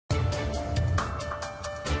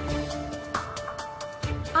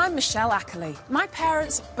I'm Michelle Ackerley. My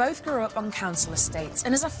parents both grew up on council estates,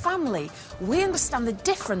 and as a family, we understand the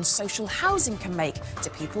difference social housing can make to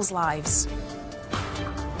people's lives.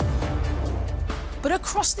 But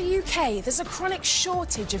across the UK, there's a chronic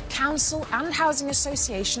shortage of council and housing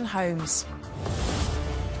association homes.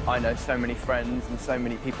 I know so many friends and so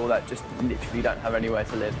many people that just literally don't have anywhere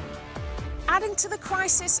to live. Adding to the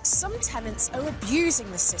crisis, some tenants are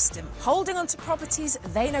abusing the system, holding onto properties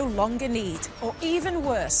they no longer need, or even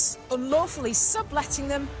worse, unlawfully subletting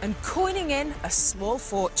them and coining in a small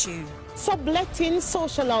fortune. Subletting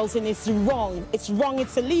social housing is wrong. It's wrong,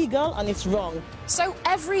 it's illegal, and it's wrong. So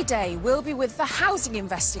every day we'll be with the housing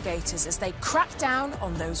investigators as they crack down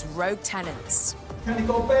on those rogue tenants. Can you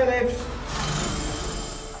go bailiffs?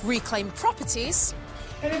 Reclaim properties.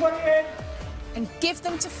 Anybody in? And give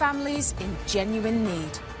them to families in genuine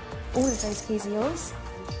need. All of those keys are yours.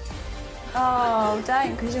 Oh,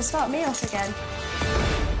 don't, because you'll start me off again.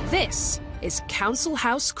 This is Council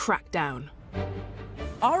House Crackdown.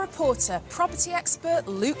 Our reporter, property expert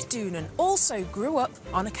Luke Doonan, also grew up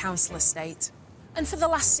on a council estate. And for the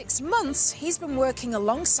last 6 months, he's been working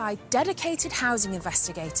alongside dedicated housing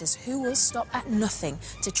investigators who will stop at nothing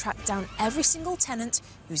to track down every single tenant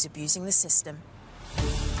who's abusing the system.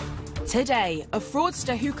 Today, a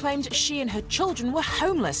fraudster who claimed she and her children were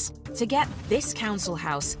homeless to get this council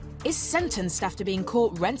house is sentenced after being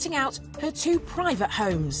caught renting out her 2 private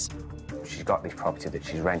homes. She's got this property that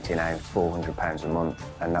she's renting out £400 a month,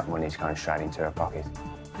 and that money's going straight into her pocket.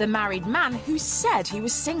 The married man who said he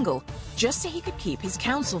was single just so he could keep his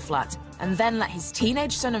council flat and then let his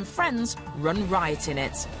teenage son and friends run riot in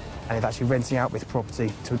it. And he's actually renting out this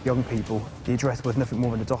property to young people. The address was nothing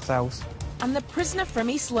more than a doss house. And the prisoner from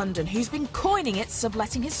East London who's been coining it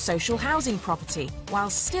subletting his social housing property while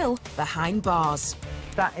still behind bars.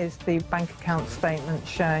 That is the bank account statement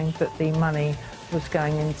showing that the money was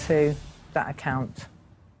going into that account.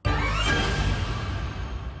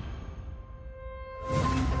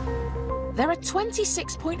 There are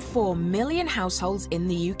 26.4 million households in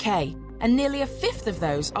the UK, and nearly a fifth of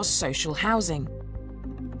those are social housing.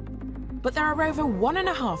 But there are over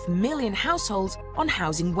 1.5 million households on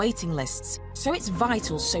housing waiting lists, so it's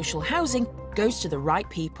vital social housing goes to the right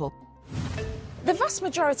people. The vast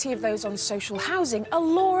majority of those on social housing are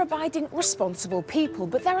law-abiding, responsible people,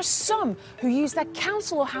 but there are some who use their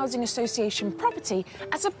council or housing association property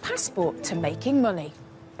as a passport to making money.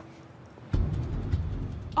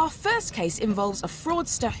 Our first case involves a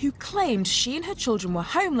fraudster who claimed she and her children were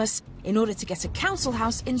homeless in order to get a council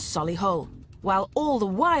house in Solihull, while all the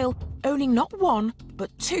while owning not 1, but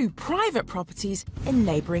 2 private properties in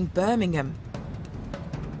neighbouring Birmingham.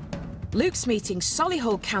 Luke's meeting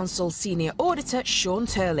Solihull Council Senior Auditor Sean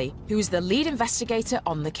Turley, who is the lead investigator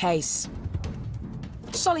on the case.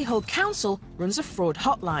 Solihull Council runs a fraud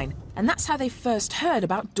hotline, and that's how they first heard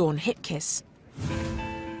about Dawn Hipkiss,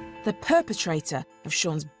 the perpetrator of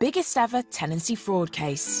Sean's biggest ever tenancy fraud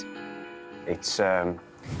case. It's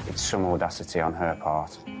some audacity on her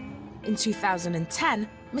part. In 2010,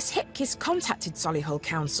 Miss Hipkiss contacted Solihull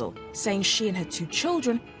Council, saying she and her 2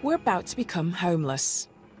 children were about to become homeless.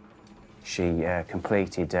 She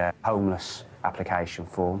completed a homeless application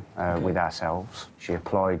form with ourselves. She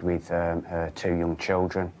applied with her 2 young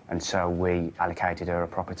children, and so we allocated her a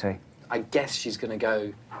property. I guess she's going to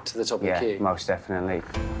go to the top of the queue. Yeah, most definitely.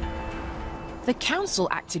 The council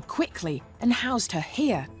acted quickly and housed her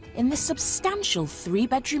here, in this substantial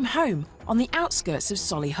 3-bedroom home on the outskirts of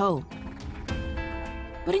Solihull.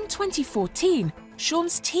 But in 2014,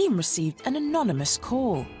 Sean's team received an anonymous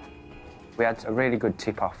call. We had a really good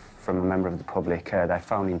tip-off from a member of the public. They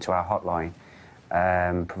phoned into our hotline,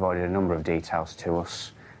 provided a number of details to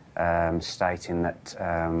us, stating that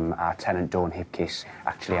our tenant, Dawn Hipkiss,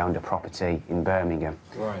 actually owned a property in Birmingham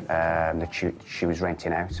that she was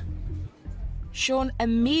renting out. Sean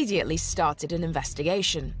immediately started an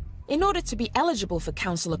investigation. In order to be eligible for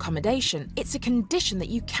council accommodation, it's a condition that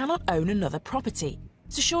you cannot own another property.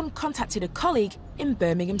 So Sean contacted a colleague in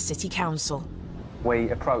Birmingham City Council.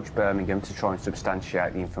 We approached Birmingham to try and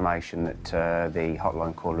substantiate the information that the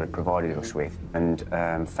hotline caller had provided us with, and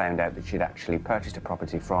found out that she'd actually purchased a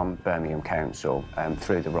property from Birmingham Council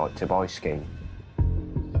through the Right to Buy scheme.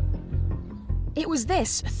 It was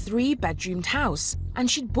this 3-bedroomed house, and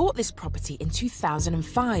she'd bought this property in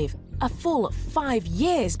 2005, a full 5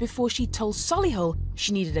 years before she told Solihull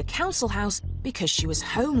she needed a council house because she was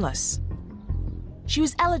homeless. She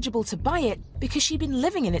was eligible to buy it because she'd been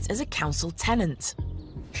living in it as a council tenant.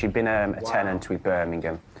 She'd been a tenant with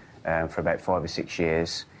Birmingham for about 5 or 6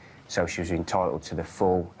 years, so she was entitled to the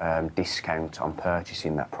full discount on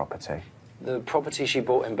purchasing that property. The property she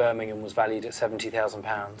bought in Birmingham was valued at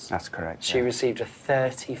 £70,000. That's correct. She yeah. received a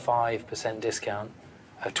 35% discount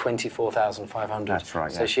of £24,500. That's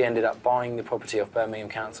right, So yeah. she ended up buying the property off Birmingham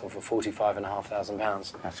Council for £45,500.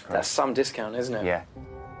 That's correct. That's some discount, isn't it? Yeah.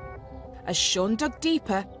 As Sean dug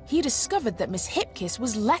deeper, he discovered that Miss Hipkiss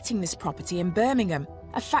was letting this property in Birmingham,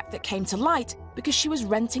 a fact that came to light because she was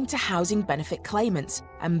renting to housing benefit claimants,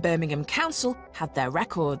 and Birmingham Council had their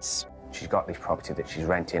records. She's got this property that she's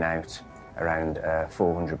renting out, around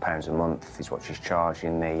 £400 a month is what she's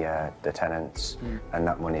charging the tenants, and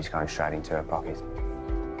that money's going straight into her pocket.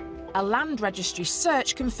 A land registry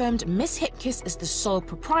search confirmed Miss Hipkiss as the sole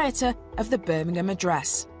proprietor of the Birmingham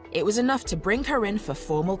address. It was enough to bring her in for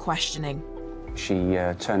formal questioning. She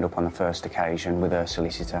turned up on the first occasion with her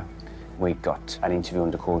solicitor. We got an interview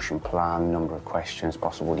under caution plan, number of questions,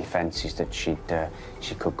 possible defences that she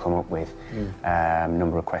could come up with,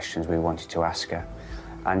 number of questions we wanted to ask her.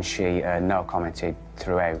 And she no commented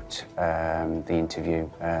throughout the interview,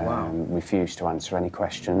 refused to answer any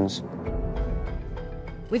questions.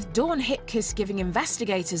 With Dawn Hipkiss giving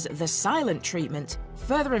investigators the silent treatment,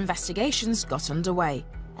 further investigations got underway,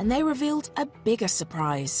 and they revealed a bigger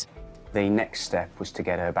surprise. The next step was to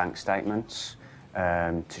get her bank statements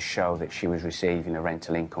to show that she was receiving a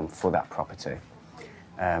rental income for that property.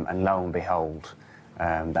 And lo and behold,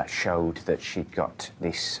 that showed that she'd got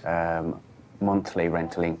this monthly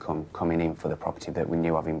rental income coming in for the property that we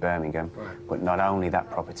knew of in Birmingham. Right. But not only that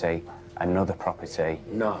property, another property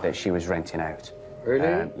that she was renting out.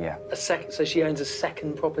 Really? Yeah. So she owns a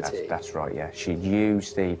second property? That's right, yeah. She'd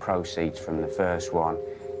used the proceeds from the first one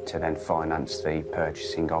to then finance the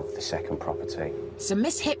purchasing of the second property. So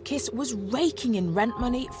Miss Hipkiss was raking in rent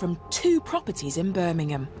money from 2 properties in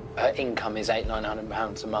Birmingham. Her income is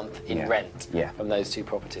 £800–900 a month in rent from those 2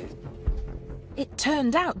 properties. It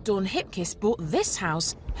turned out Dawn Hipkiss bought this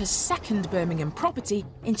house, her second Birmingham property,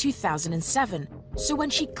 in 2007. So when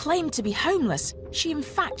she claimed to be homeless, she in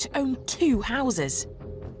fact owned 2 houses.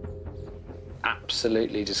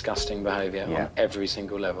 Absolutely disgusting behaviour on every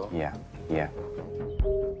single level. Yeah, yeah.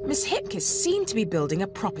 Miss Hipkiss seemed to be building a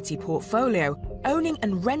property portfolio, owning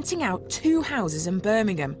and renting out 2 houses in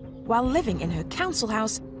Birmingham, while living in her council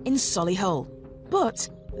house in Solihull. But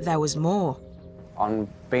there was more. On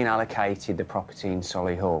being allocated the property in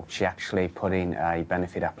Solihull, she actually put in a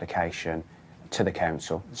benefit application to the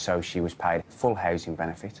council, so she was paid full housing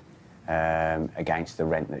benefit against the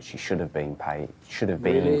rent that she should have been paid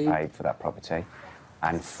for that property,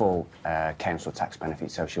 and full council tax benefit,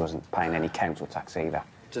 so she wasn't paying any council tax either.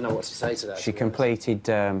 Don't know what to say to that. She completed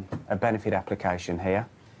a benefit application here,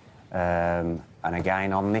 and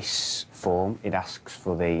again on this form it asks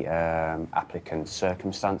for the applicant's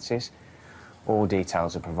circumstances. All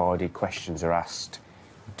details are provided, questions are asked.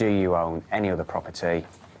 Do you own any other property?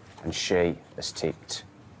 And she has ticked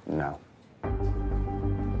no.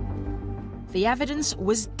 The evidence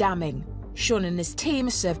was damning. Sean and his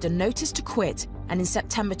team served a notice to quit, and in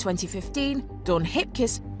September 2015, Dawn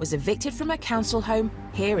Hipkiss was evicted from her council home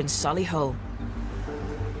here in Solihull.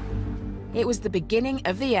 It was the beginning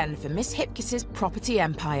of the end for Miss Hipkiss's property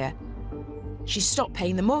empire. She stopped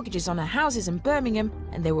paying the mortgages on her houses in Birmingham,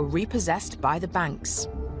 and they were repossessed by the banks.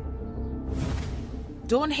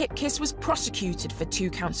 Dawn Hipkiss was prosecuted for 2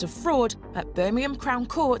 counts of fraud at Birmingham Crown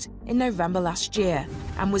Court in November last year,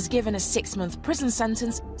 and was given a 6-month prison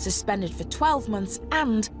sentence, suspended for 12 months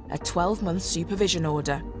and a 12-month supervision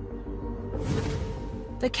order.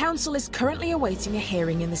 The council is currently awaiting a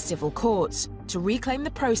hearing in the civil courts to reclaim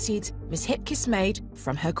the proceeds Miss Hipkiss made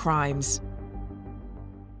from her crimes.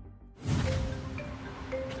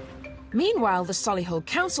 Meanwhile, the Solihull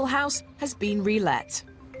Council House has been relet.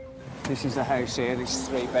 This is the house here, this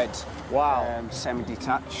 3-bed, wow,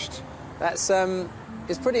 semi-detached. That's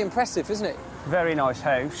it's pretty impressive, isn't it? Very nice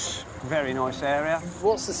house, very nice area.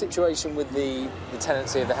 What's the situation with the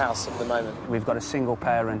tenancy of the house at the moment? We've got a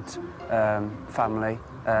single-parent family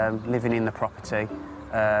living in the property,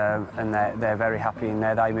 and they're very happy in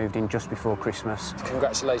there. They moved in just before Christmas.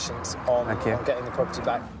 Congratulations on getting the property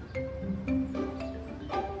back.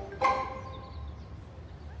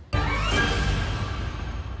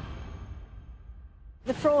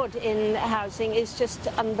 The fraud in housing is just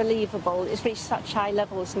unbelievable. It's reached such high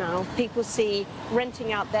levels now. People see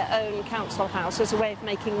renting out their own council house as a way of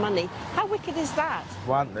making money. How wicked is that?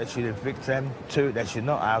 1, they should evict them. 2, they should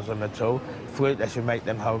not house them at all. 3, they should make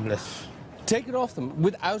them homeless. Take it off them,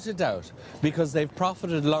 without a doubt, because they've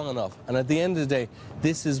profited long enough. And at the end of the day,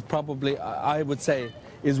 this is probably, I would say,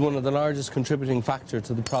 is one of the largest contributing factors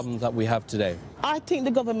to the problems that we have today. I think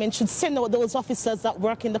the government should send out those officers that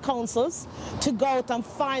work in the councils to go out and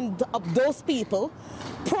find those people,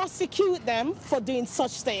 prosecute them for doing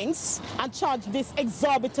such things and charge this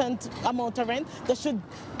exorbitant amount of rent. They should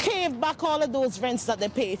cave back all of those rents that they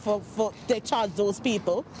pay for they charge those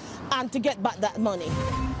people, and to get back that money.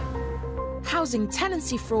 Housing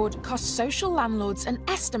tenancy fraud costs social landlords an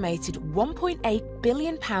estimated £1.8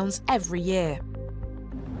 billion every year.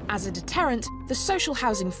 As a deterrent, the Social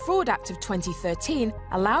Housing Fraud Act of 2013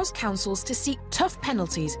 allows councils to seek tough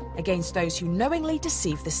penalties against those who knowingly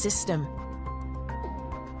deceive the system.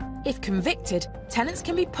 If convicted, tenants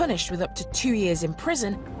can be punished with up to 2 years in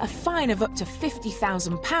prison, a fine of up to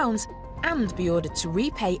 £50,000, and be ordered to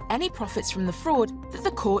repay any profits from the fraud that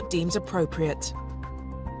the court deems appropriate.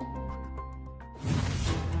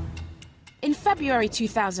 In February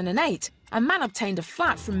 2008, a man obtained a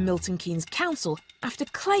flat from Milton Keynes Council after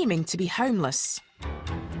claiming to be homeless.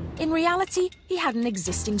 In reality, he had an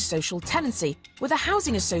existing social tenancy with a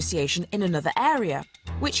housing association in another area,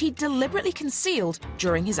 which he deliberately concealed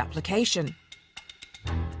during his application.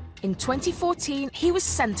 In 2014, he was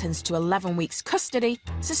sentenced to 11 weeks custody,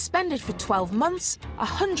 suspended for 12 months,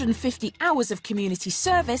 150 hours of community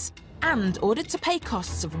service, and ordered to pay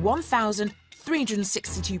costs of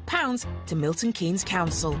 £1,362 to Milton Keynes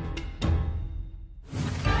Council.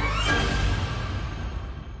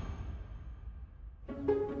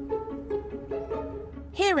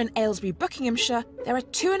 Here in Aylesbury, Buckinghamshire, there are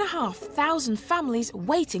 2,500 families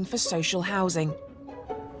waiting for social housing.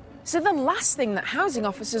 So the last thing that housing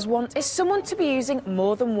officers want is someone to be using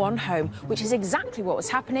more than one home, which is exactly what was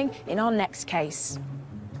happening in our next case.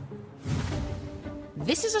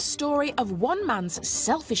 This is a story of one man's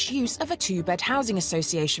selfish use of a two-bed housing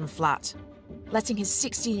association flat, letting his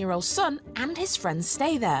 16-year-old son and his friends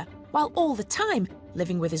stay there, while all the time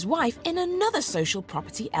living with his wife in another social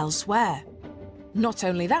property elsewhere. Not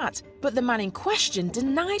only that, but the man in question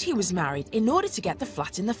denied he was married in order to get the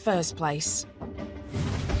flat in the first place.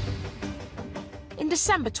 In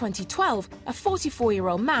December 2012, a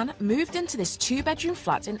 44-year-old man moved into this two-bedroom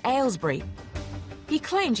flat in Aylesbury. He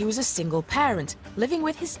claimed he was a single parent, living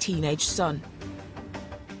with his teenage son.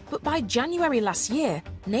 But by January last year,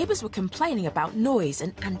 neighbours were complaining about noise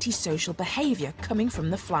and antisocial behaviour coming from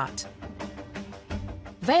the flat.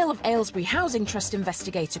 Vale of Aylesbury Housing Trust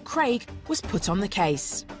investigator Craig was put on the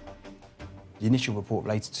case. The initial report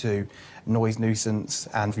related to noise nuisance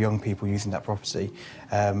and for young people using that property.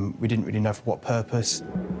 We didn't really know for what purpose.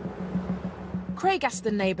 Craig asked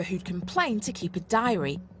the neighbour who'd complained to keep a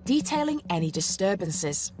diary detailing any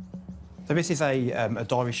disturbances. So this is a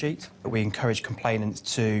diary sheet. We encourage complainants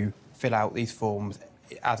to fill out these forms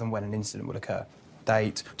as and when an incident will occur.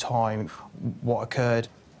 Date, time, what occurred.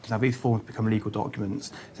 Now these forms become legal documents,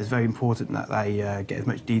 so it's very important that they get as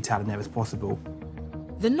much detail in there as possible.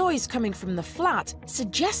 The noise coming from the flat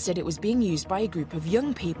suggested it was being used by a group of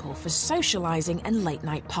young people for socialising and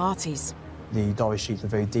late-night parties. The diary sheets are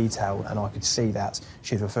very detailed, and I could see that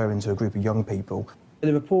she was referring to a group of young people.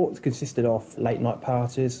 The reports consisted of late-night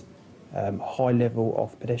parties, high level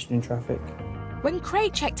of pedestrian traffic. When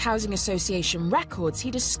Craig checked Housing Association records, he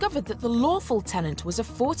discovered that the lawful tenant was a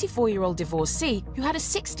 44-year-old divorcee who had a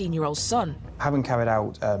 16-year-old son. Having carried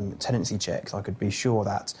out tenancy checks, I could be sure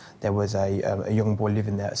that there was a young boy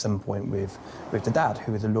living there at some point with the dad,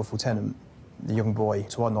 who was a lawful tenant. The young boy,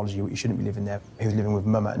 to our knowledge, he shouldn't be living there. He was living with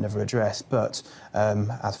mum at another address, but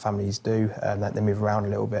as families do, they move around a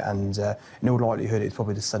little bit, and in all likelihood, it's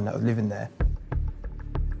probably the son that was living there.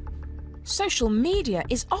 Social media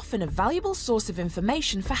is often a valuable source of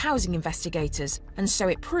information for housing investigators, and so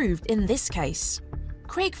it proved in this case.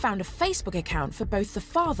 Craig found a Facebook account for both the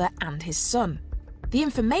father and his son. The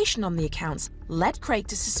information on the accounts led Craig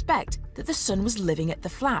to suspect that the son was living at the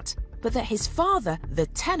flat, but that his father, the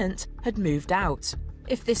tenant, had moved out.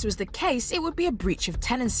 If this was the case, it would be a breach of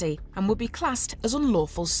tenancy and would be classed as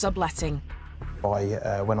unlawful subletting.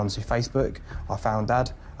 I went onto Facebook, I found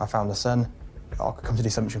Dad, I found the son. I could come to the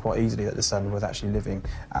assumption quite easily that the son was actually living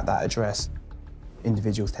at that address.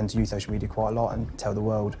 Individuals tend to use social media quite a lot and tell the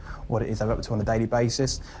world what it is they're up to on a daily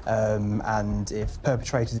basis. And if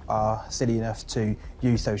perpetrators are silly enough to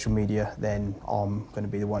use social media, then I'm going to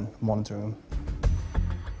be the one monitoring them.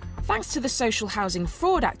 Thanks to the Social Housing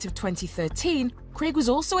Fraud Act of 2013, Craig was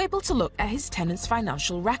also able to look at his tenants'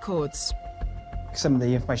 financial records. Some of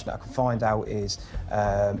the information that I can find out is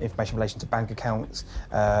information in relation to bank accounts,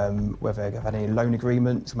 whether they've had any loan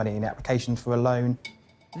agreements, made any applications for a loan.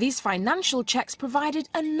 These financial checks provided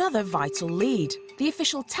another vital lead. The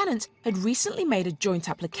official tenant had recently made a joint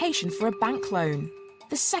application for a bank loan.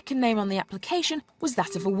 the second name on the application was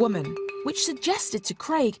that of a woman, which suggested to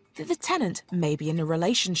Craig that the tenant may be in a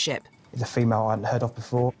relationship. It's a female I hadn't heard of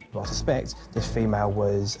before. I suspect this female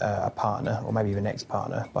was a partner, or maybe even an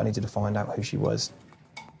ex-partner, but I needed to find out who she was.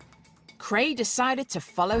 Craig decided to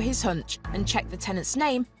follow his hunch and check the tenant's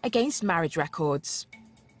name against marriage records.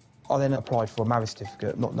 I then applied for a marriage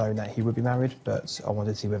certificate, not knowing that he would be married, but I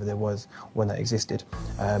wanted to see whether there was one that existed.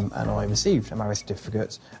 And I received a marriage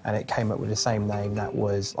certificate, and it came up with the same name that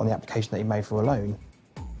was on the application that he made for a loan.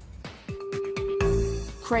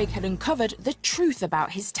 Craig had uncovered the truth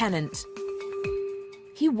about his tenant.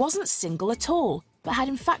 He wasn't single at all, but had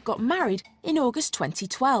in fact got married in August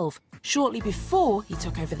 2012, shortly before he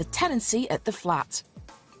took over the tenancy at the flat.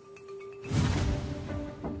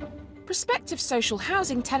 Prospective social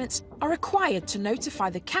housing tenants are required to notify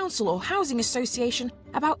the council or housing association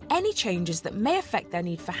about any changes that may affect their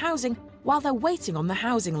need for housing while they're waiting on the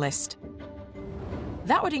housing list.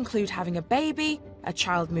 That would include having a baby, a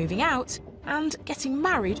child moving out, and getting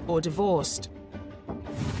married or divorced.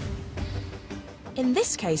 In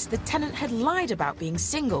this case, the tenant had lied about being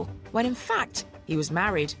single, when in fact he was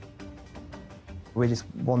married. We're just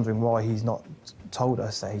wondering why he's not told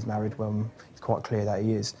us that he's married when it's quite clear that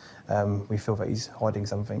he is. We feel that he's hiding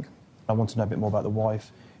something. I want to know a bit more about the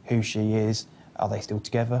wife, who she is, are they still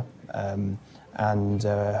together, and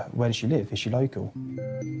where does she live? Is she local?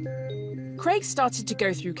 Craig started to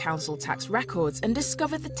go through council tax records and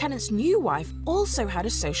discovered the tenant's new wife also had a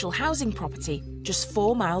social housing property just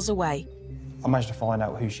 4 miles away. I managed to find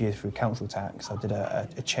out who she is through council tax. I did a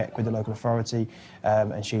check with the local authority,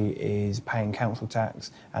 and she is paying council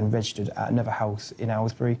tax and registered at another house in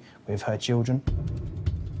Aylesbury with her children.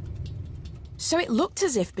 So it looked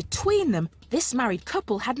as if between them, this married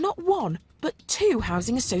couple had not one, but 2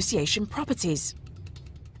 housing association properties.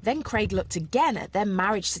 Then Craig looked again at their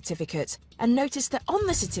marriage certificate and noticed that on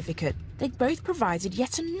the certificate, they'd both provided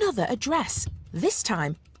yet another address, this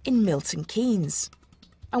time in Milton Keynes.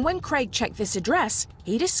 And when Craig checked this address,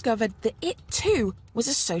 he discovered that it too was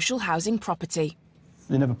a social housing property.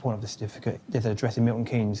 Another point of the certificate, there's an address in Milton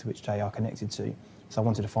Keynes which they are connected to. So I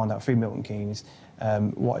wanted to find out through Milton Keynes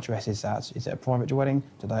what address is that? Is it a private dwelling?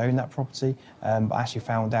 Do they own that property? But I actually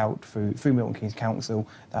found out through Milton Keynes Council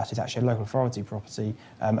that it's actually a local authority property,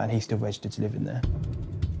 and he's still registered to live in there.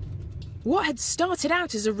 What had started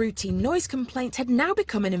out as a routine noise complaint had now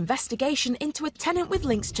become an investigation into a tenant with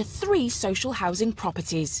links to 3 social housing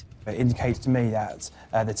properties. It indicates to me that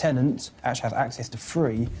the tenant actually has access to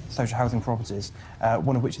 3 social housing properties,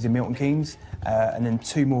 one of which is in Milton Keynes, and then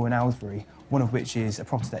 2 more in Aylesbury, one of which is a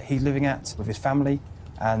property that he's living at with his family,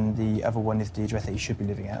 and the other one is the address that he should be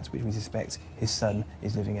living at, which we suspect his son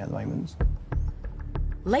is living at the moment.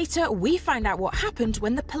 Later, we find out what happened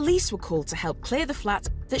when the police were called to help clear the flat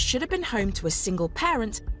that should have been home to a single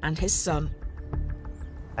parent and his son.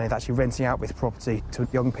 And he's actually renting out this property to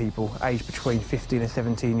young people aged between 15 and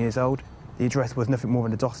 17 years old. The address was nothing more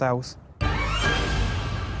than a DOS house.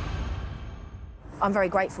 I'm very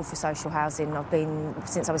grateful for social housing. I've been,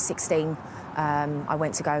 since I was 16, I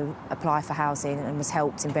went to go apply for housing and was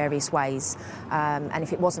helped in various ways. And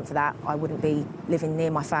if it wasn't for that, I wouldn't be living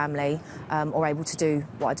near my family or able to do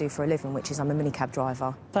what I do for a living, which is I'm a minicab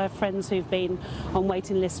driver. I have friends who've been on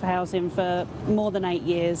waiting lists for housing for more than 8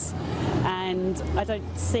 years, and I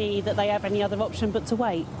don't see that they have any other option but to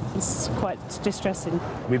wait. It's quite distressing.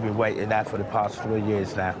 We've been waiting now for the past 3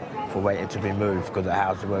 years now for waiting to be moved because the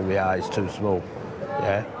house where we are is too small.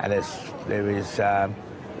 Yeah, and there is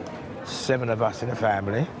 7 of us in the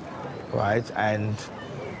family, right? And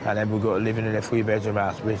then we've got living in a 3-bedroom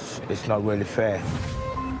house, which is not really fair.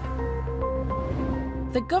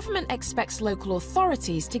 The government expects local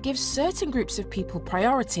authorities to give certain groups of people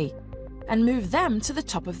priority and move them to the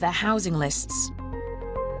top of their housing lists.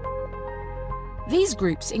 These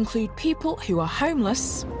groups include people who are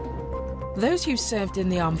homeless, those who've served in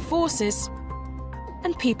the armed forces,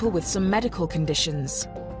 and people with some medical conditions.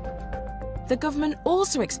 The government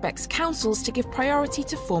also expects councils to give priority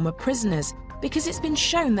to former prisoners because it's been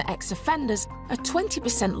shown that ex-offenders are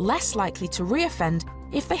 20% less likely to reoffend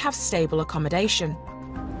if they have stable accommodation.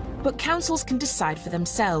 But councils can decide for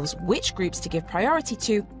themselves which groups to give priority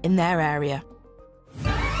to in their area.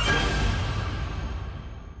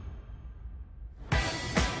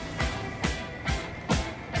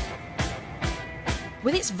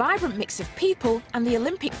 With its vibrant mix of people and the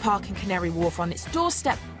Olympic Park in Canary Wharf on its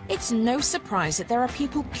doorstep, it's no surprise that there are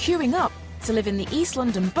people queuing up to live in the East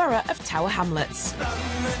London borough of Tower Hamlets.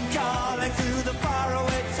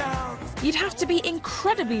 You'd have to be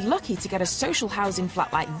incredibly lucky to get a social housing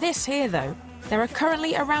flat like this here, though. There are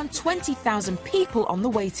currently around 20,000 people on the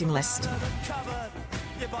waiting list.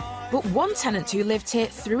 But one tenant who lived here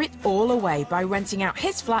threw it all away by renting out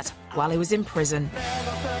his flat while he was in prison.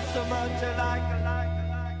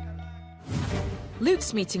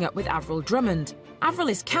 Luke's meeting up with Avril Drummond. Avril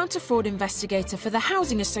is counter-fraud investigator for the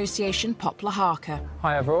housing association Poplar Harker.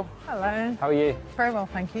 Hi, Avril. Hello. How are you? Very well,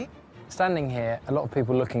 thank you. Standing here, a lot of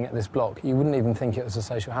people looking at this block, you wouldn't even think it was a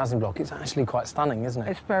social housing block. It's actually quite stunning, isn't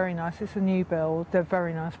it? It's very nice. It's a new build. They're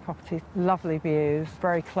very nice properties, lovely views,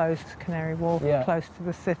 very close to Canary Wharf, close to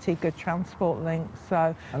the city, good transport links,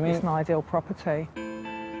 so it's an ideal property.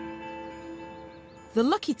 The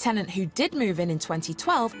lucky tenant who did move in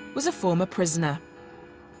 2012 was a former prisoner.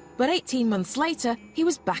 But 18 months later, he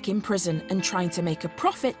was back in prison and trying to make a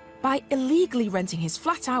profit by illegally renting his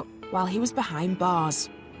flat out while he was behind bars.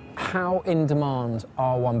 How in demand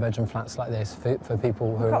are one-bedroom flats like this for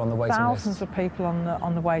people who are on the waiting list? Thousands of people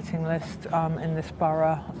on the waiting list in this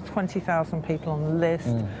borough, 20,000 people on the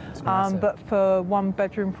list. But for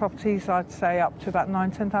one-bedroom properties, I'd say up to about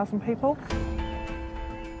 10,000 people.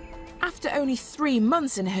 After only 3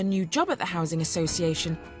 months in her new job at the Housing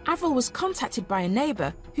Association, Avril was contacted by a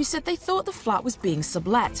neighbour who said they thought the flat was being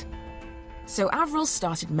sublet. So Avril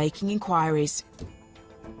started making inquiries.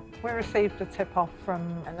 We received a tip-off from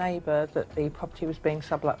a neighbour that the property was being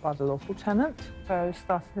sublet by the lawful tenant, so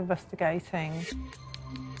started investigating.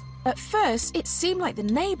 At first, it seemed like the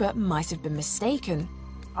neighbour might have been mistaken.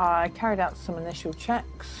 I carried out some initial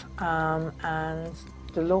checks and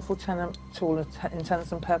the lawful tenant, to all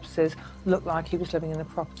intents and purposes, looked like he was living in the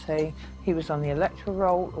property. He was on the electoral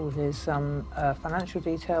roll, all his financial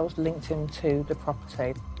details linked him to the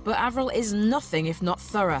property. But Avril is nothing if not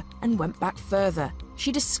thorough and went back further.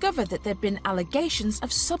 She discovered that there'd been allegations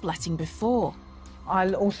of subletting before.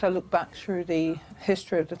 I also looked back through the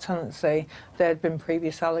history of the tenancy. There had been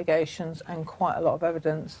previous allegations and quite a lot of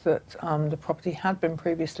evidence that the property had been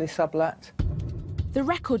previously sublet. The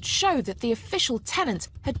records show that the official tenant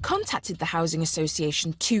had contacted the Housing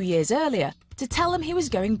Association 2 years earlier to tell him he was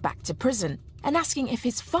going back to prison and asking if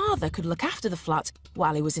his father could look after the flat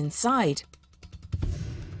while he was inside.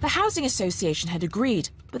 The Housing Association had agreed,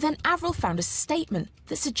 but then Avril found a statement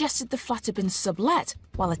that suggested the flat had been sublet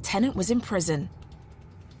while a tenant was in prison.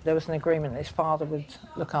 There was an agreement that his father would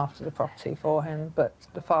look after the property for him, but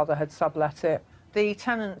the father had sublet it. The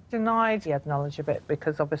tenant denied he had knowledge of it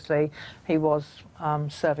because obviously he was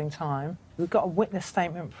serving time. We got a witness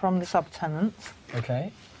statement from the subtenant.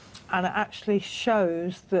 OK. And it actually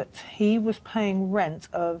shows that he was paying rent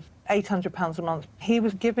of £800 a month. He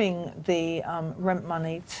was giving the rent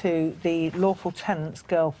money to the lawful tenant's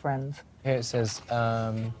girlfriend. Here it says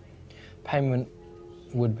payment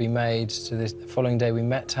would be made to this. The following day we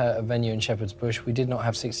met her at a venue in Shepherd's Bush. We did not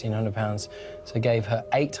have £1,600, so gave her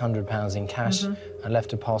 £800 in cash and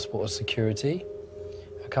left a passport as security.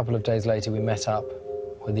 A couple of days later we met up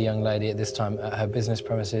with the young lady, at this time at her business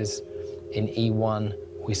premises in E1.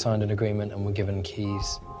 We signed an agreement and were given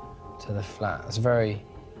keys to the flat. It's a very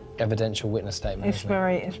evidential witness statement. It's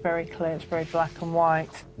very clear, it's very black and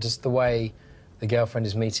white. Just the way the girlfriend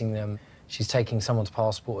is meeting them, she's taking someone's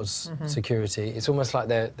passport as security. It's almost like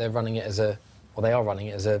they're running it as a, well, they are running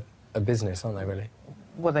it as a business, aren't they, really?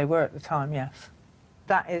 Well, they were at the time, yes.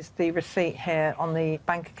 That is the receipt here on the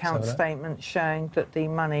bank account statement showing that the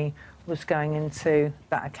money was going into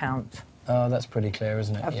that account. Oh, that's pretty clear,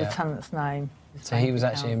 isn't it? Of the tenant's name. So he was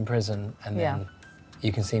actually in prison and then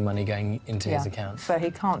you can see money going into his account. So he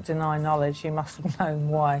can't deny knowledge. He must have known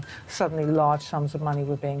why suddenly large sums of money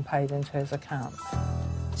were being paid into his account.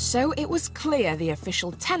 So it was clear the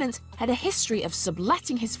official tenant had a history of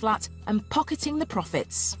subletting his flat and pocketing the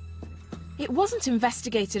profits. It wasn't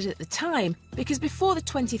investigated at the time because before the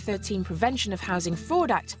 2013 Prevention of Housing Fraud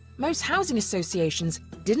Act, most housing associations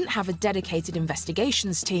didn't have a dedicated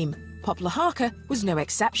investigations team. Poplar Harker was no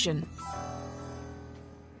exception.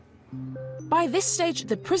 By this stage,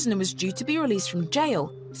 the prisoner was due to be released from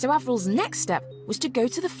jail, so Avril's next step was to go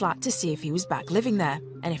to the flat to see if he was back living there,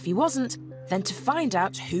 and if he wasn't, then to find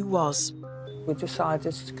out who was. We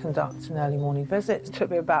decided to conduct an early morning visit. It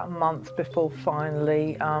took me about a month before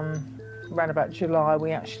finally, around about July,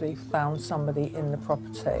 we actually found somebody in the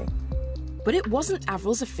property. But it wasn't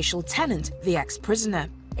Avril's official tenant, the ex-prisoner.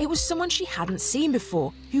 It was someone she hadn't seen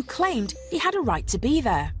before, who claimed he had a right to be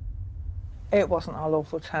there. It wasn't our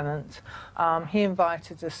lawful tenant. He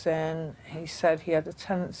invited us in. He said he had a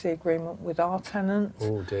tenancy agreement with our tenant.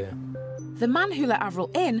 Oh, dear. The man who let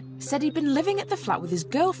Avril in said he'd been living at the flat with his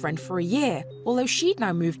girlfriend for a year, although she'd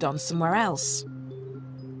now moved on somewhere else.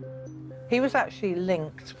 He was actually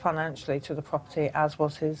linked financially to the property, as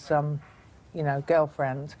was his,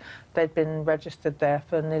 girlfriend. They'd been registered there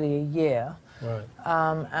for nearly a year. Right.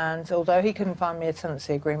 And although he couldn't find me a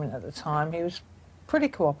tenancy agreement at the time, he was pretty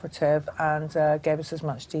cooperative and gave us as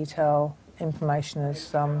much detail information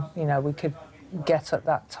as you know, we could get at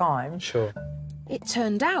that time. Sure. It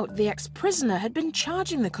turned out the ex-prisoner had been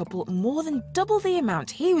charging the couple more than double the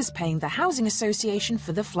amount he was paying the housing association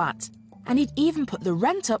for the flat. And he'd even put the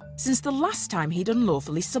rent up since the last time he'd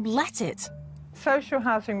unlawfully sublet it. Social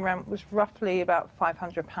housing rent was roughly about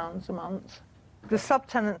 £500 a month. The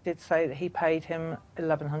subtenant did say that he paid him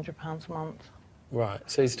 £1,100 a month. Right,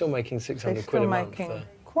 so he's still making 600 quid a month. Still making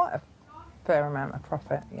quite a fair amount of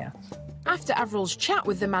profit, yes. After Avril's chat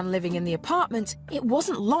with the man living in the apartment, it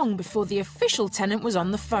wasn't long before the official tenant was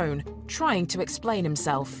on the phone, trying to explain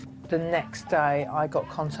himself. The next day, I got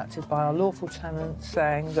contacted by our lawful tenant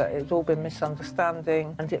saying that it's all been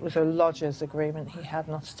misunderstanding and it was a lodger's agreement he had,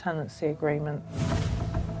 not a tenancy agreement.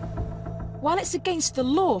 While it's against the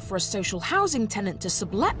law for a social housing tenant to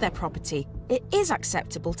sublet their property, it is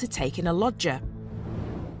acceptable to take in a lodger.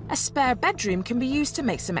 A spare bedroom can be used to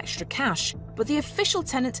make some extra cash, but the official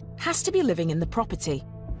tenant has to be living in the property.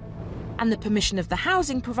 And the permission of the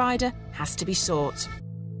housing provider has to be sought.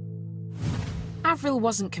 Avril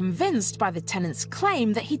wasn't convinced by the tenant's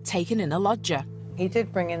claim that he'd taken in a lodger. He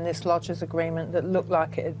did bring in this lodger's agreement that looked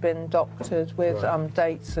like it had been doctored with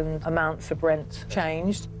dates and amounts of rent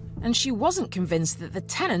changed. And she wasn't convinced that the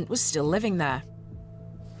tenant was still living there.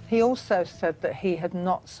 He also said that he had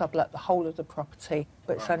not sublet the whole of the property,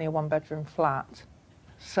 but it's only a one-bedroom flat.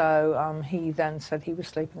 So he then said he was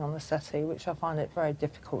sleeping on the settee, which I find it very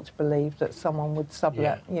difficult to believe that someone would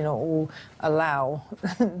sublet, you know, or allow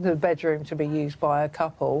the bedroom to be used by a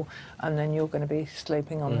couple, and then you're going to be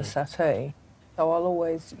sleeping on the settee. So I'll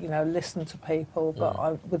always, you know, listen to people,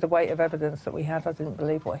 but with the weight of evidence that we had, I didn't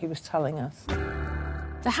believe what he was telling us.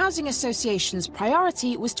 The housing association's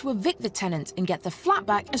priority was to evict the tenant and get the flat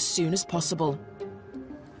back as soon as possible.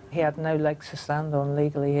 He had no legs to stand on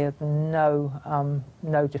legally. He had no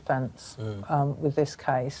defence with this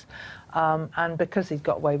case, and because he'd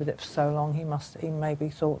got away with it for so long, he maybe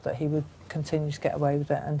thought that he would continue to get away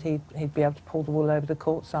with it, and he'd be able to pull the wool over the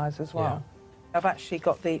court sides as well. Yeah. I've actually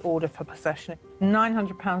got the order for possession.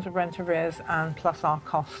 £900 of rent arrears and plus our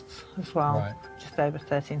costs as well. Right. Just over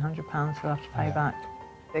 £1,300 he'll have to pay back.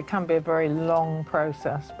 It can be a very long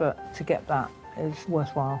process, but to get that is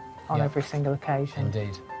worthwhile on every single occasion.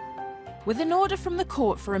 Indeed. With an order from the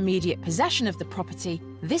court for immediate possession of the property,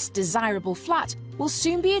 this desirable flat will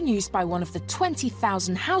soon be in use by one of the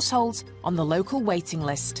 20,000 households on the local waiting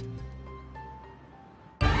list.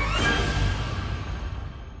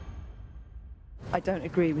 I don't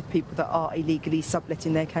agree with people that are illegally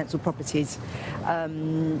subletting their council properties.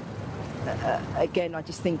 Again, I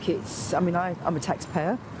just think it's, I mean, I'm a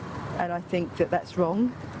taxpayer, and I think that that's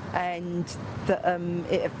wrong, and that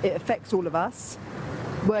it affects all of us,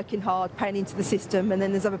 working hard, paying into the system, and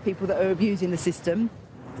then there's other people that are abusing the system.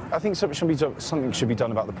 I think something should be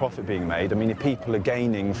done about the profit being made. I mean, if people are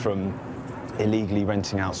gaining from illegally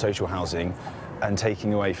renting out social housing and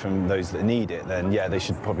taking away from those that need it, then yeah, they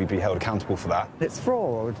should probably be held accountable for that. It's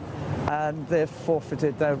fraud, and they've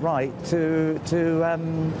forfeited their right to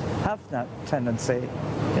have that tenancy.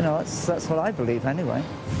 You know, that's what I believe anyway.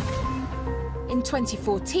 In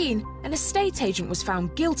 2014, an estate agent was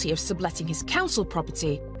found guilty of subletting his council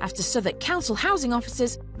property after Southwark Council housing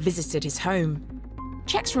officers visited his home.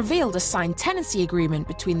 Checks revealed a signed tenancy agreement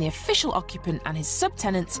between the official occupant and his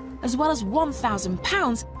subtenants, as well as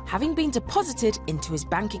 £1,000 having been deposited into his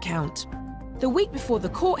bank account. The week before the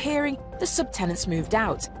court hearing, the subtenants moved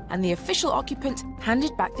out, and the official occupant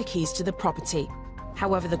handed back the keys to the property.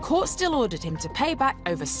 However, the court still ordered him to pay back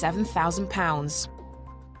over £7,000.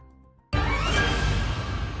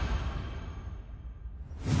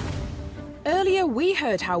 Earlier, we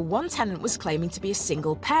heard how one tenant was claiming to be a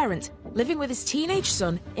single parent, living with his teenage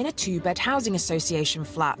son in a two-bed housing association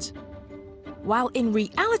flat. While in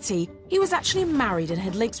reality, he was actually married and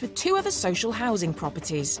had links with two other social housing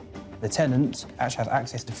properties. The tenant actually has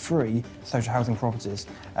access to 3 social housing properties,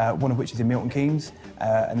 one of which is in Milton Keynes,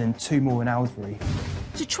 and then 2 more in Aylesbury.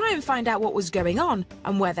 To try and find out what was going on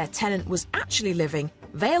and where their tenant was actually living,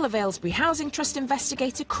 Vale of Aylesbury Housing Trust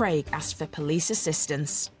investigator Craig asked for police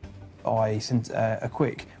assistance. I sent a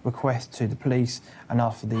quick request to the police and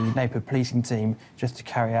asked for the neighbourhood policing team just to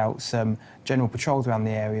carry out some general patrols around the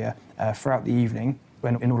area throughout the evening,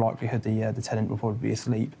 when in all likelihood the tenant will probably be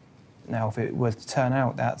asleep. Now, if it was to turn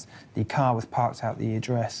out that the car was parked out the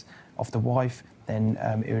address of the wife, then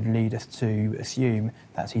it would lead us to assume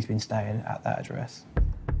that he's been staying at that address.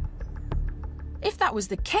 If that was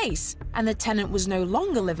the case, and the tenant was no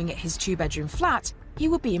longer living at his 2-bedroom flat, he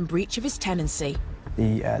would be in breach of his tenancy.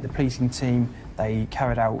 the policing team. They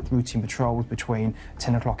carried out routine patrols between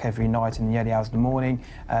 10 o'clock every night and the early hours of the morning,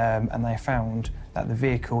 and they found that the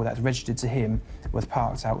vehicle that's registered to him was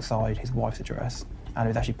parked outside his wife's address, and it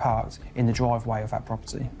was actually parked in the driveway of that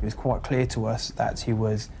property. It was quite clear to us that he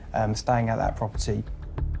was staying at that property.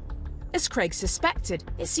 As Craig suspected,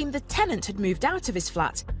 it seemed the tenant had moved out of his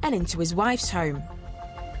flat and into his wife's home.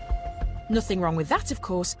 Nothing wrong with that, of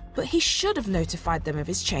course, but he should have notified them of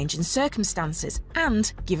his change in circumstances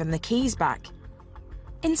and given the keys back.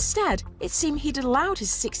 Instead, it seemed he'd allowed his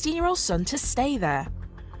 16-year-old son to stay there.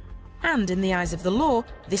 And in the eyes of the law,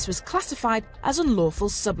 this was classified as unlawful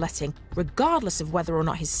subletting, regardless of whether or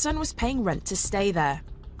not his son was paying rent to stay there.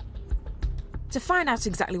 To find out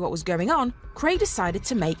exactly what was going on, Craig decided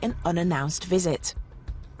to make an unannounced visit.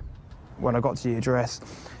 When I got to the address,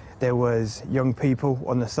 there was young people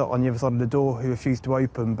on the other side of the door who refused to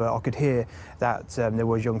open, but I could hear that there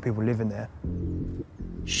was young people living there.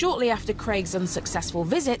 Shortly after Craig's unsuccessful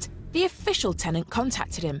visit, the official tenant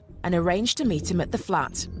contacted him and arranged to meet him at the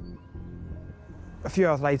flat. A few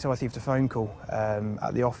hours later, I received a phone call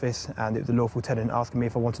at the office, and it was the lawful tenant asking me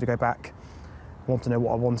if I wanted to go back, wanted to know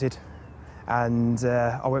what I wanted, and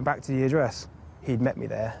I went back to the address. He'd met me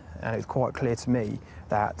there, and it was quite clear to me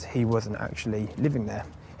that he wasn't actually living there.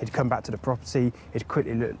 He'd come back to the property, he'd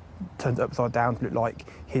quickly turned upside down to look like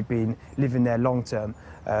he'd been living there long term,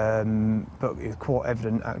 but it was quite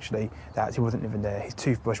evident actually that he wasn't living there. His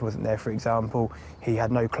toothbrush wasn't there, for example. He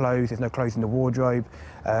had no clothes, there's no clothes in the wardrobe.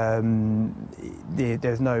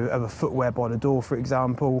 There's no other footwear by the door, for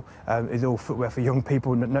example. It's all footwear for young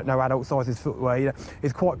people, no adult sizes footwear. You know,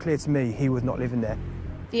 it's quite clear to me he was not living there.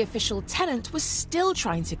 The official tenant was still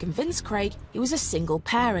trying to convince Craig he was a single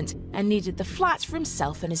parent and needed the flat for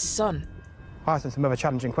himself and his son. I asked him some other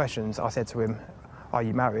challenging questions. I said to him, "Are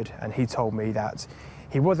you married?" And he told me that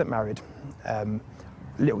he wasn't married.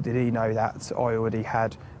 Little did he know that I already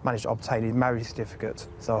had managed to obtain his marriage certificate,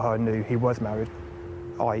 so I knew he was married.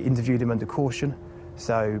 I interviewed him under caution,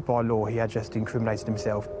 so by law he had just incriminated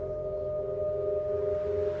himself.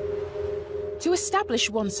 To establish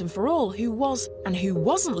once and for all who was and who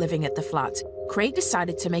wasn't living at the flat, Craig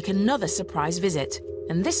decided to make another surprise visit,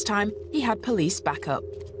 and this time he had police backup.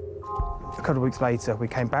 A couple of weeks later, we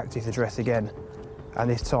came back to his address again, and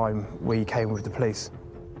this time we came with the police.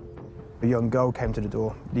 A young girl came to the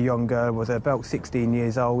door. The young girl was about 16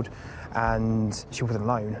 years old, and she wasn't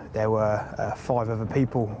alone. There were 5 other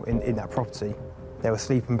people in that property. There were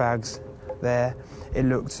sleeping bags there. It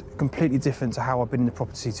looked completely different to how I'd been in the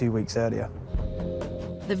property 2 weeks earlier.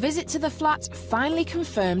 The visit to the flat finally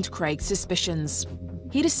confirmed Craig's suspicions.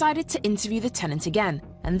 He decided to interview the tenant again,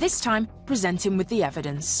 and this time present him with the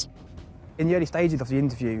evidence. In the early stages of the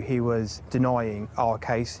interview, he was denying our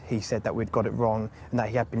case. He said that we'd got it wrong and that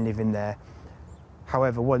he had been living there.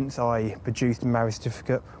 However, once I produced the marriage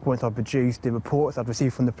certificate, once I produced the reports I'd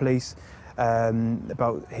received from the police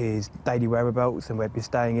about his daily whereabouts and where he'd been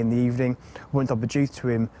staying in the evening, once I produced to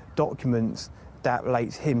him documents that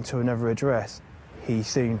relates him to another address, he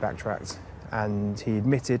soon backtracked and he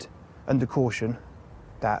admitted under caution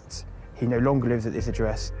that he no longer lives at this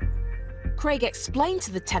address. Craig explained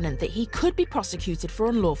to the tenant that he could be prosecuted for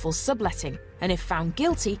unlawful subletting, and if found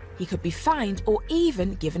guilty, he could be fined or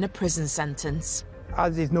even given a prison sentence.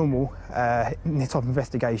 As is normal in this type of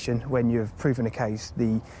investigation, when you've proven a case,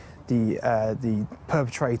 the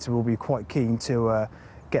perpetrator will be quite keen to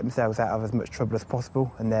get themselves out of as much trouble as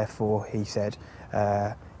possible, and therefore he said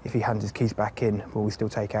if he hands his keys back in, will we still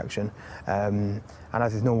take action? And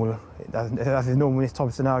as is normal in this type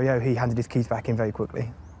of scenario, he handed his keys back in very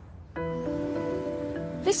quickly.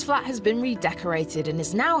 This flat has been redecorated and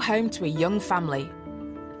is now home to a young family.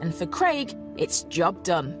 And for Craig, it's job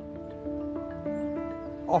done.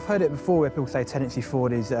 I've heard it before where people say tenancy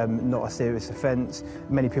fraud is not a serious offence.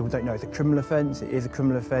 Many people don't know it's a criminal offence. It is a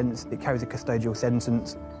criminal offence. It carries a custodial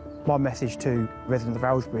sentence. My message to residents of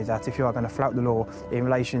Aylesbury is that if you are going to flout the law in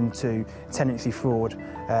relation to tenancy fraud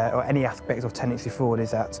or any aspect of tenancy fraud,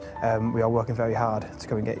 is that we are working very hard to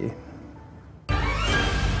go and get you.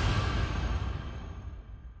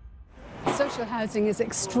 Social housing is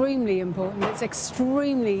extremely important. It's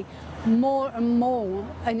extremely more and more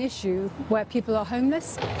an issue where people are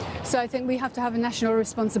homeless. So I think we have to have a national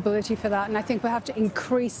responsibility for that, and I think we have to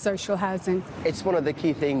increase social housing. It's one of the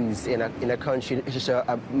key things in a country, it's just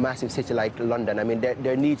a massive city like London. I mean,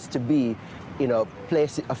 there needs to be, you know,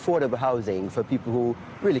 affordable housing for people who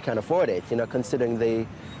really can't afford it, you know, considering the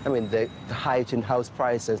height in house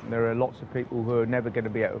prices. There are lots of people who are never going to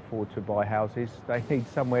be able to afford to buy houses. They need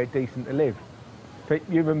somewhere decent to live.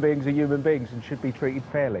 Human beings are human beings and should be treated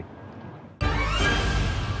fairly.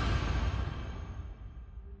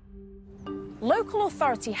 Local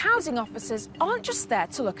authority housing officers aren't just there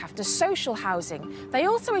to look after social housing. They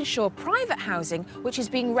also ensure private housing, which is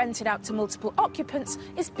being rented out to multiple occupants,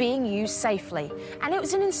 is being used safely. And it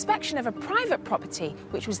was an inspection of a private property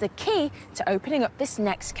which was the key to opening up this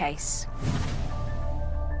next case.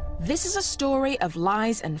 This is a story of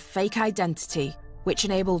lies and fake identity, which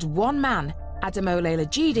enabled one man, Ademola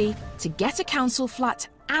Lajidi, to get a council flat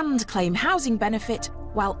and claim housing benefit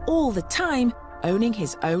while all the time owning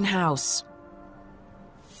his own house.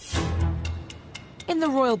 In the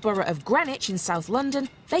Royal Borough of Greenwich in South London,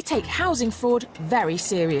 they take housing fraud very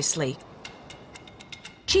seriously.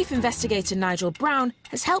 Chief Investigator Nigel Brown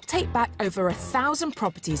has helped take back over 1,000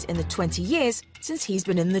 properties in the 20 years since he's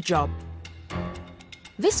been in the job.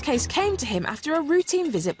 This case came to him after a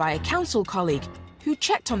routine visit by a council colleague who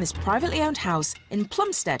checked on this privately owned house in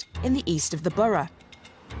Plumstead in the east of the borough.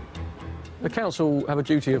 The council have a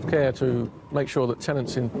duty of care to make sure that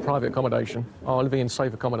tenants in private accommodation are living in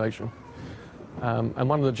safe accommodation. And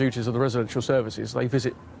one of the duties of the residential services, they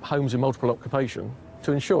visit homes in multiple occupation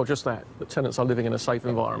to ensure just that tenants are living in a safe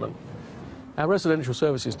environment. Our residential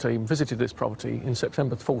services team visited this property in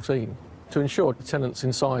September 14 to ensure the tenants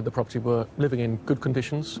inside the property were living in good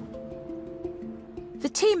conditions. The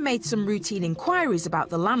team made some routine inquiries about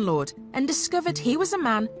the landlord and discovered he was a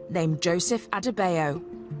man named Joseph Adebayo.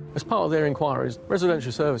 As part of their inquiries,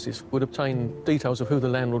 residential services would obtain details of who the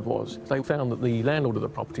landlord was. They found that the landlord of the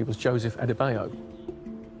property was Joseph Adebayo.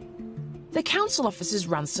 The council officers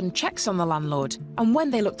ran some checks on the landlord, and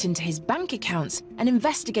when they looked into his bank accounts and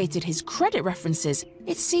investigated his credit references,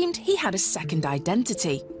 it seemed he had a second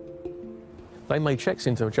identity. They made checks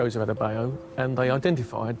into Joseph Adebayo, and they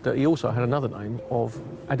identified that he also had another name of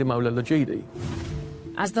Ademola Lajidi.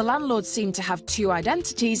 As the landlord seemed to have two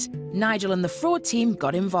identities, Nigel and the fraud team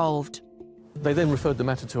got involved. They then referred the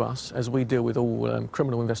matter to us, as we deal with all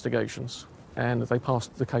criminal investigations, and they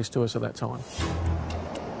passed the case to us at that time.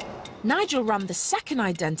 Nigel ran the second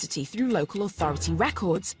identity through local authority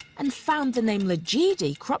records and found the name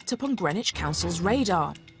Lajidi cropped up on Greenwich Council's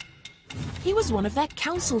radar. He was one of their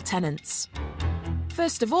council tenants.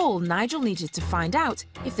 First of all, Nigel needed to find out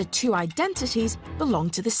if the two identities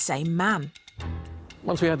belonged to the same man.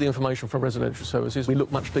 Once we had the information from residential services, we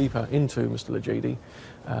looked much deeper into Mr Lajidi.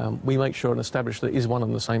 We make sure and establish that it is one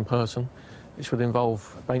and the same person. This would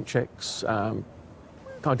involve bank checks,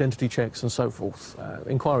 identity checks and so forth,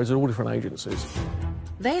 inquiries at all different agencies.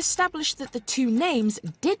 They established that the two names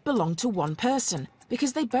did belong to one person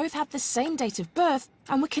because they both had the same date of birth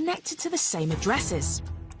and were connected to the same addresses.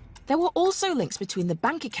 There were also links between the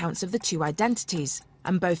bank accounts of the two identities,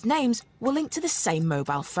 and both names were linked to the same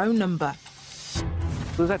mobile phone number.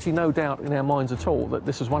 There's actually no doubt in our minds at all that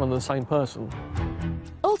this was one and the same person.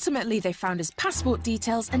 Ultimately, they found his passport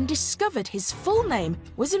details and discovered his full name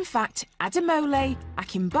was in fact Ademole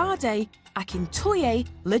Akinbade Akintoye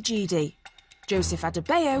Lajidi. Joseph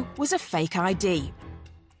Adebayo was a fake ID.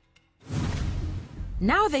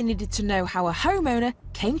 Now they needed to know how a homeowner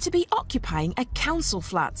came to be occupying a council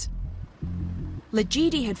flat.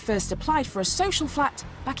 Lajidi had first applied for a social flat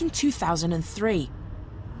back in 2003.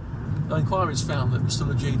 The inquiries found that Mr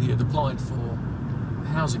Lajidi had applied for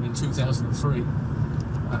housing in 2003,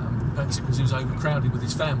 basically because he was overcrowded with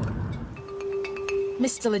his family.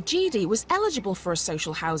 Mr Lajidi was eligible for a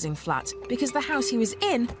social housing flat because the house he was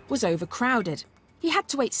in was overcrowded. He had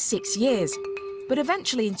to wait 6 years, but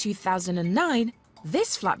eventually in 2009,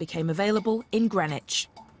 this flat became available in Greenwich.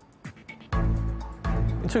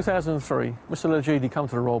 In 2003, Mr Lajidi came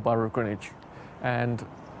to the Royal Borough of Greenwich and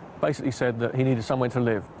basically said that he needed somewhere to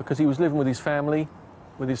live because he was living with his family,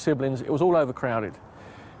 with his siblings. It was all overcrowded.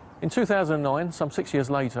 In 2009, some 6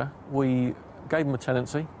 years later, we gave him a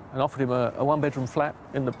tenancy and offered him a one-bedroom flat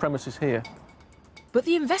in the premises here. But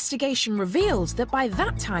the investigation revealed that by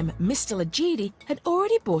that time, Mr Lajidi had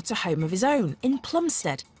already bought a home of his own in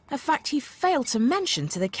Plumstead, a fact he failed to mention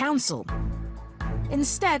to the council.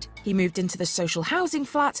 Instead, he moved into the social housing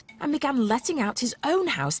flat and began letting out his own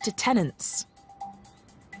house to tenants.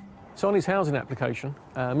 So on his housing application,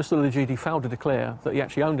 Mr Lajidi failed to declare that he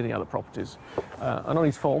actually owned any other properties. And on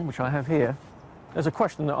his form, which I have here, there's a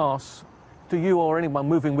question that asks, do you or anyone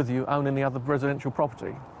moving with you own any other residential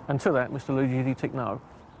property? And to that, Mr Lajidi ticked no.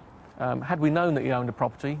 Had we known that he owned a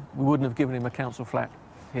property, we wouldn't have given him a council flat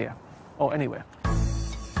here or anywhere.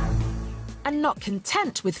 And not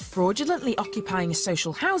content with fraudulently occupying a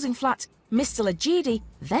social housing flat, Mr Lajidi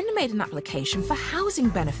then made an application for housing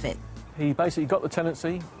benefit. He basically got the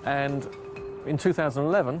tenancy, and in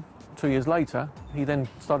 2011, 2 years later, he then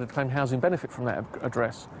started to claim housing benefit from that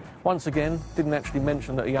address. Once again, didn't actually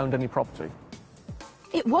mention that he owned any property.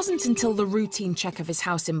 It wasn't until the routine check of his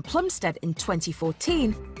house in Plumstead in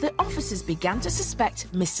 2014 that officers began to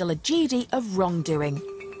suspect Mr. Lajidi of wrongdoing.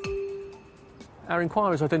 Our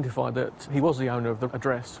inquiries identified that he was the owner of the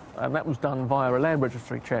address, and that was done via a land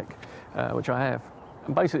registry check, which I have.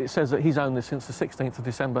 And basically it says that he's owned this since the 16th of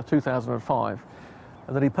December 2005,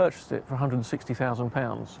 and that he purchased it for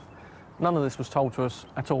 £160,000. None of this was told to us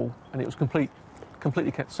at all, and it was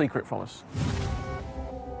completely kept secret from us.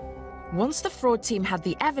 Once the fraud team had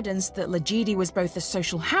the evidence that Lajidi was both a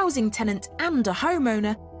social housing tenant and a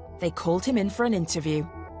homeowner, they called him in for an interview.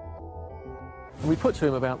 We put to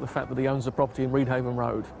him about the fact that he owns the property in Reedhaven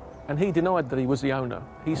Road, and he denied that he was the owner.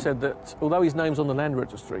 He said that although his name's on the land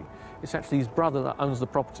registry, it's actually his brother that owns the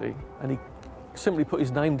property, and he simply put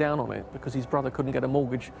his name down on it because his brother couldn't get a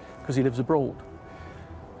mortgage because he lives abroad.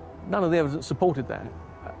 None of the evidence supported that,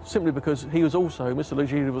 simply because he was also, Mr.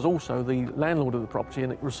 Lajidi was also the landlord of the property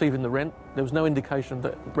and receiving the rent. There was no indication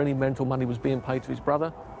that any rental money was being paid to his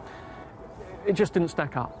brother. It just didn't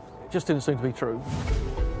stack up. It just didn't seem to be true.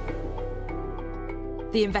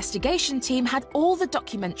 The investigation team had all the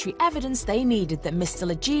documentary evidence they needed that Mr.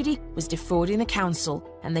 Lajidi was defrauding the council,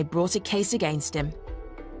 and they brought a case against him.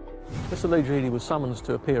 Mr. Lajidi was summoned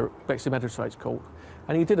to appear at Bexley Magistrates Court,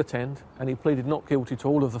 and he did attend, and he pleaded not guilty to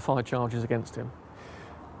all of the 5 charges against him.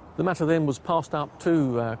 The matter then was passed up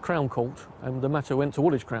to Crown Court, and the matter went to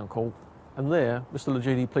Woolwich Crown Court, and there Mr.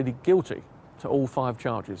 Lajidi pleaded guilty to all 5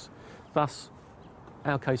 charges. Thus,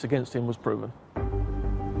 our case against him was proven.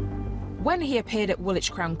 When he appeared at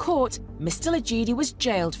Woolwich Crown Court, Mr. Lajidi was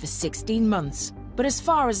jailed for 16 months. But as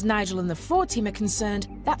far as Nigel and the fraud team are concerned,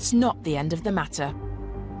 that's not the end of the matter.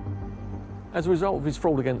 As a result of his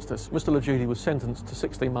fraud against us, Mr. Lajidi was sentenced to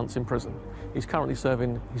 16 months in prison. He's currently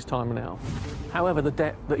serving his time now. However, the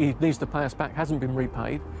debt that he needs to pay us back hasn't been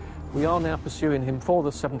repaid. We are now pursuing him for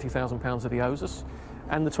the £70,000 that he owes us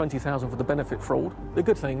and the £20,000 for the benefit fraud. The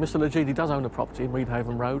good thing, Mr. Lajidi does own a property in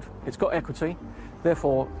Reedhaven Road. It's got equity,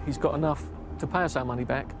 therefore he's got enough to pay us our money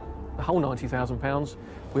back, the whole £90,000.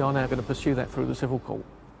 We are now going to pursue that through the civil court.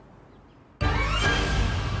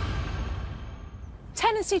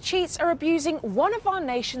 Tenancy cheats are abusing one of our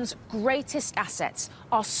nation's greatest assets,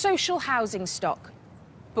 our social housing stock.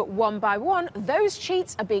 But one by one, those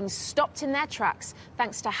cheats are being stopped in their tracks,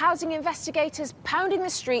 thanks to housing investigators pounding the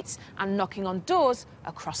streets and knocking on doors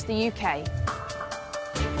across the UK.